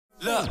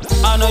Look,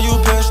 I know you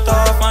pissed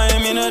off, I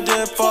ain't mean to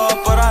dip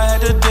off, but I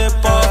had to dip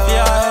off,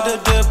 yeah, I had to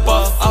dip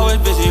off. I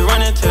was busy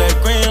running to that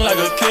green like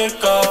a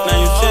kickoff. Now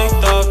you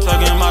ticked off,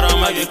 talking about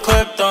I might get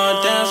clipped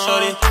on. Damn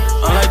shorty,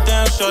 I'm like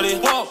damn shorty.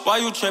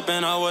 Why you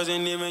tripping? I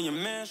wasn't even your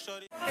man,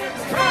 shorty.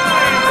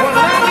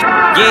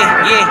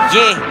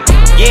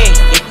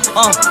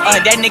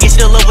 That nigga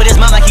still live with his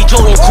mom like he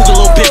Jordan. Cougar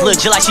little bitch, look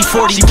just like she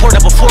 40. She poured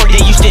up a 40,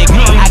 they used to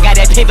ignore me. I got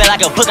that paper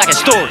like a book, like a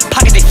store.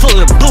 Pockets they full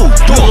of the boo.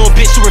 Do a little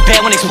bitch super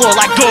bad when explore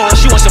like Dora.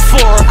 She wants a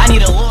 4. I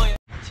need a lawyer.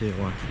 2,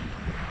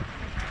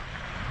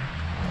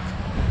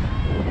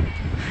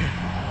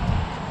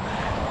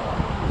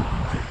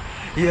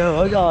 1. Yo,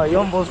 oh God, you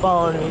almost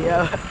following me,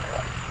 yo.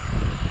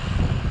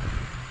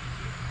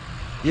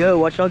 Yo,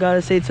 what y'all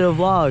gotta say to the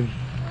vlog?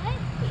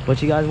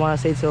 What you guys wanna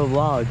say to the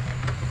vlog?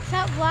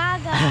 Sup vlog?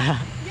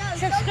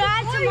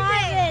 Subscribe to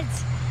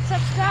Marvids.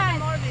 Subscribe.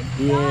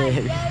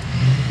 Yeah.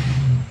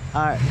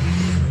 Alright.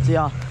 See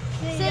y'all.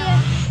 See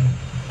ya.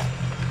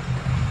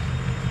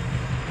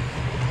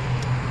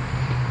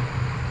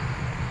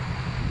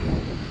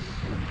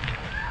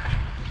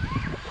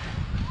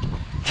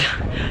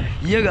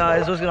 You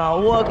guys, what's going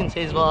on? Welcome to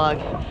today's vlog.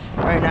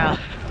 Right now,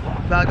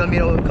 about to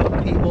meet up with a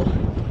couple people.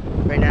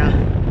 Right now,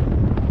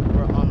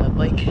 we're on the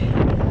bike,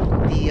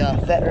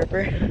 the Fat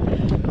Ripper.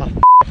 Oh,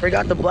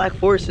 forgot the black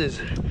forces.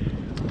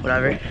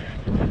 Whatever.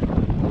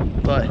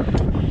 But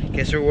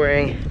guess we're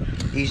wearing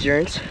these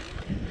shirts.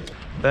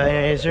 But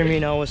anyways, we're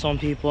meeting up with some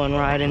people and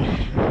riding.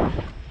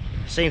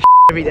 Same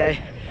every day.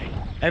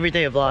 Every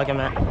day a vlog I'm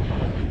at.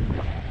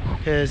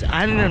 Cause I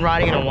haven't been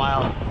riding in a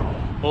while.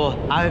 Well,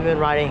 I haven't been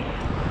riding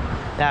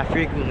that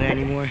frequently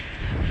anymore.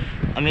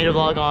 I made a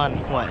vlog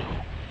on what?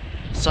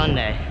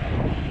 Sunday.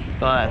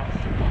 But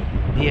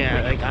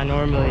yeah, like I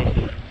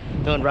normally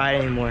don't ride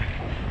anymore.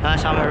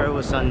 Last time I rode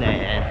was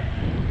Sunday, and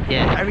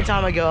yeah, every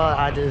time I go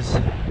out,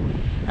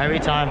 every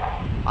time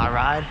I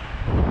ride,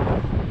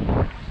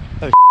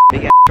 oh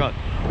big ass truck.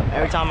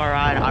 Every time I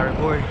ride, I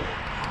record.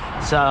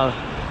 So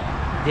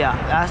yeah,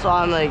 that's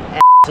why I'm like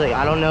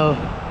I don't know,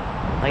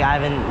 like I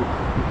haven't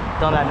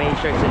done that many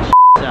tricks and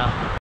so.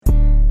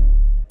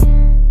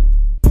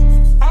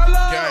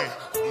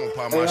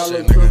 My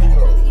shit, nigga.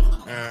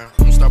 I'm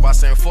gonna start by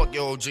saying fuck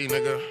your OG,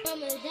 nigga.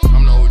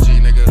 I'm the OG,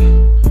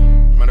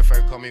 nigga. Matter of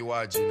fact, call me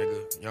YG,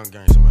 nigga. Young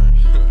gangster, man.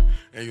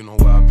 And you know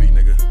where I be,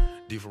 nigga.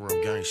 D for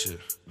real gang shit.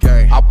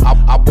 Gang.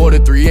 I bought a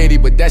 380,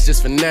 but that's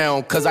just for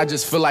now, cause I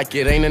just feel like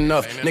it ain't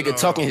enough. Nigga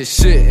talking his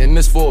shit, and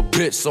this for a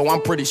bitch, so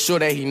I'm pretty sure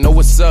that he know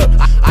what's up.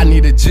 I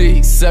need a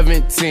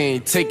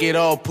G17, take it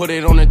all, put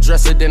it on the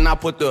dresser, then I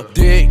put the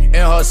dick in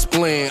her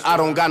spleen. I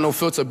don't got no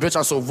filter, bitch,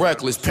 I'm so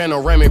reckless.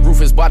 Panoramic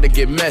roof is about to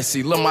get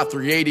messy. Look, my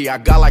 380, I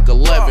got like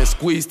 11.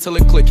 Squeeze till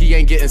it click, he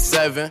ain't getting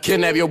 7.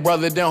 Kidnap your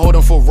brother, then hold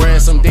him for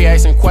ransom. They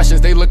asking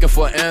questions, they looking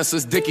for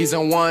answers. Dickies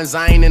and ones,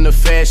 I ain't into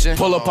fashion.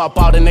 Pull up, pop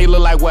out, and they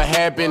look like what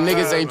happened.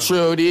 Niggas ain't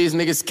trill, these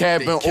niggas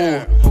capping.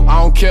 Ooh, I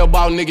don't care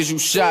about niggas you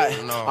shot.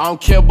 I don't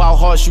care about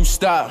hearts you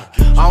stop.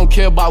 I don't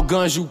care about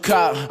guns you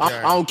cop.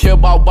 I don't care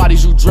about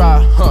bodies you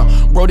drop.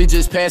 Brody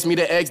just passed me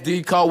the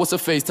XD call. What's her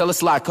face? Tell her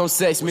slide, come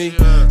sex me.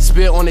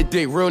 Spit on the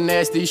dick, real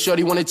nasty.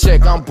 Shorty wanna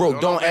check, I'm broke,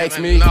 don't ask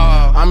me.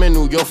 I'm in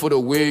New York for the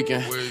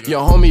weekend.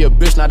 Your homie a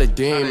bitch, not a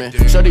demon.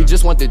 Shorty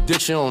just want the dick,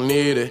 she don't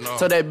need it.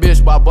 Tell that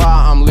bitch bye bye,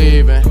 I'm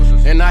leaving.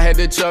 And I had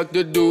to chuck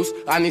the deuce.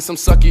 I need some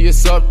sucky,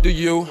 it's up to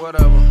you.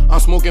 I'm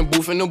smoking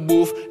booth in the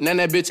booth. Now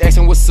that bitch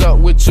asking what's up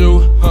with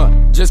you.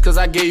 Just cause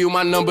I gave you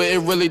my number, it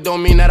really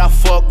don't mean that I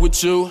fuck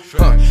with you.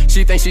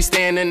 She thinks she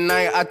staying the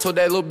night. I told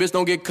that little bitch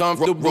don't get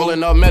comfortable.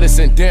 Rolling up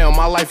medicine, damn,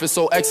 my life is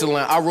so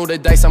excellent. I roll the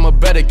dice, I'm a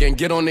bet again.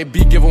 Get on that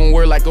beat, give them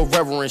word like a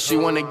reverend. She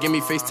wanna give me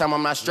FaceTime,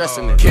 I'm not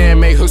stressing it. Can't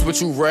make hooks, but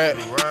you rap.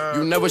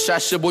 You never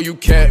shot shit, boy, you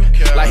kept.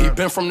 Like he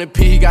been from the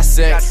P, he got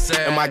sex.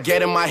 And my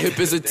gat and my hip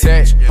is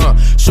attached.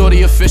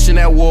 Shorty a fish in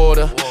that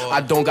water.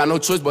 I don't got no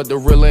choice but to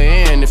reel her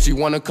in. If she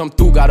wanna come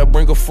through, gotta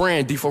bring a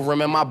friend. D for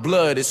rim in my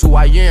blood, it's who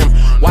I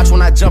am. Watch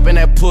when I jump in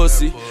that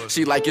pussy.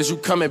 She like, is you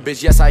coming,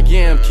 bitch? Yes, I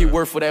am.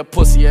 Keyword for that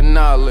pussy,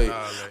 annihilate.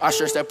 I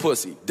stretch that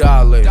pussy,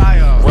 dilate.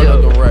 Run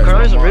up the racks.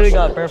 Carlos really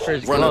got burnt for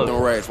his Run up the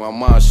racks, my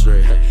mind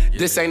straight.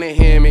 This ain't a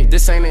Hemi,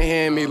 this ain't a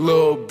Hemi.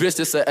 Little bitch,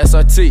 this a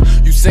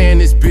SRT. You saying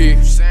this big.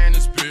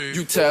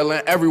 You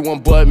telling everyone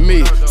but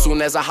me.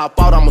 Soon as I hop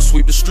out, I'ma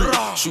sweep the street.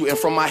 Shooting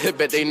from my hip,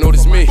 bet they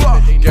notice me.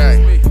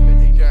 Gang.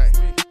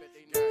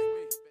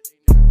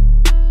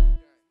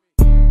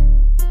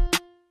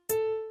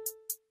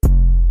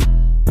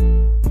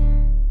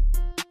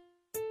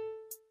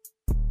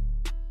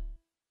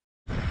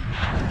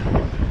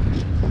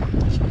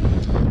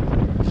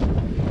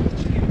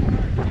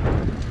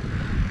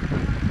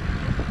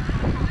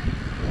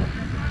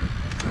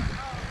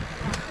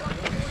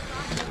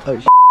 Oh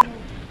shit.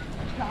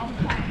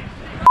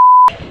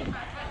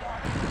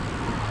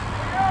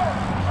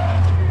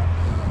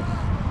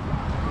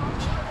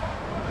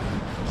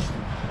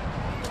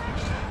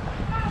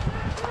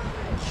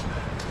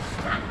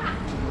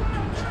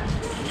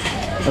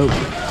 Oh.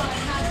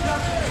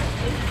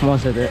 Come on,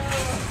 sit there.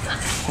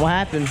 What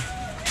happened?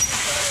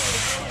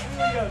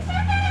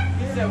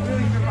 said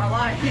wheelie for my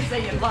life. He's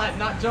saying live,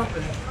 not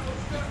jumping.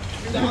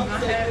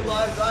 I'm saying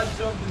live, not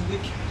jumping, dick.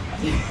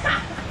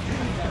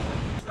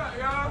 What's up,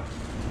 y'all?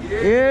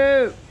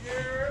 Yeah.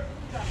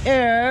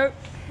 Yeah.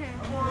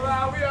 Come on,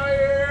 live, we out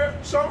here.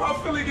 Show them how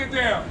Philly get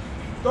down.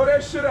 Throw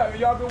that shit up.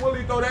 Y'all been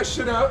Willie, throw that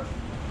shit up.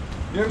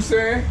 You know what I'm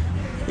saying?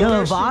 You know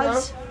the Throw that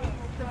vibes? shit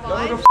up.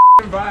 Y'all know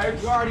the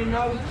vibes. You already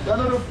know. Y'all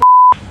know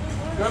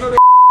the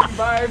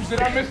vibes.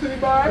 Did I miss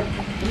anybody?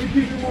 Let me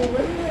keep it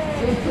moving.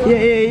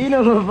 Yeah, you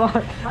know the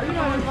vibes. How you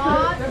doing,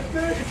 Vaughn? That's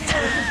it.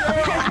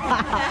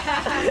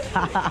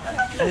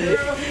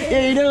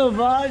 Yeah, you know the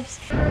vibes.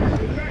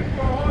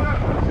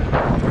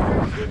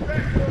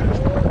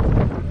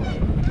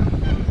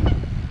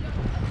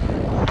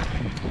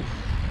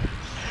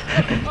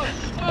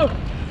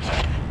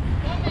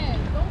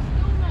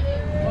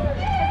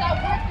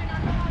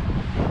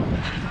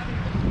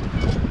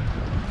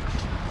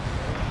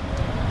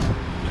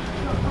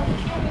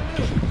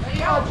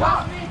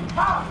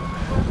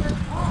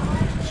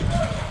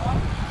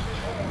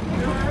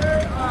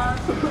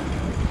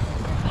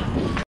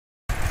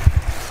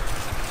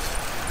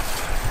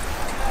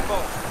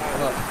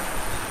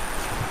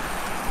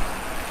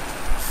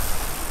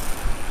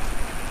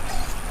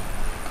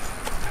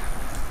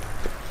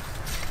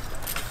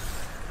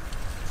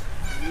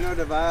 You know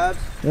the vibes.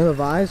 You know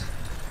the vibes?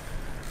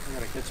 I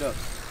gotta catch up.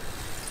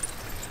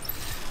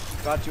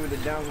 Got you with the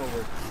downhill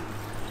work.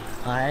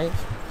 Alright.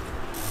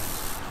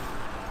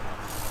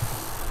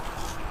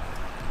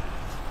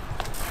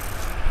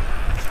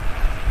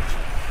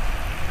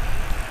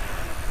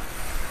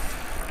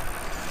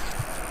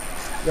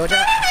 Yo,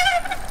 Jack.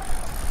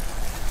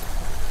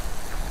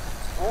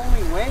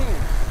 Only Wayne.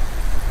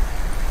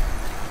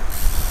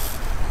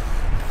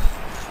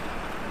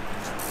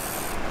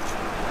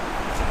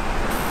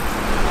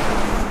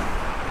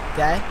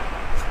 Okay.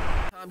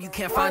 You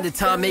can't find the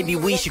time, maybe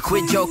we should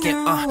quit joking.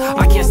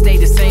 I can't stay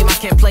the same, I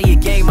can't play a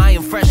game, I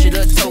am fresh at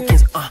the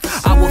tokens.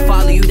 I will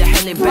follow you to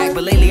hell and back,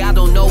 but lately I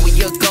don't know where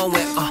you're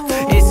going.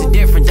 It's a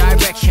different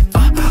direction.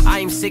 I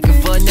am sick of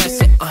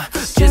finessing,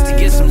 just to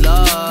get some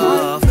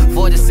love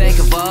for the sake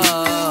of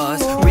us.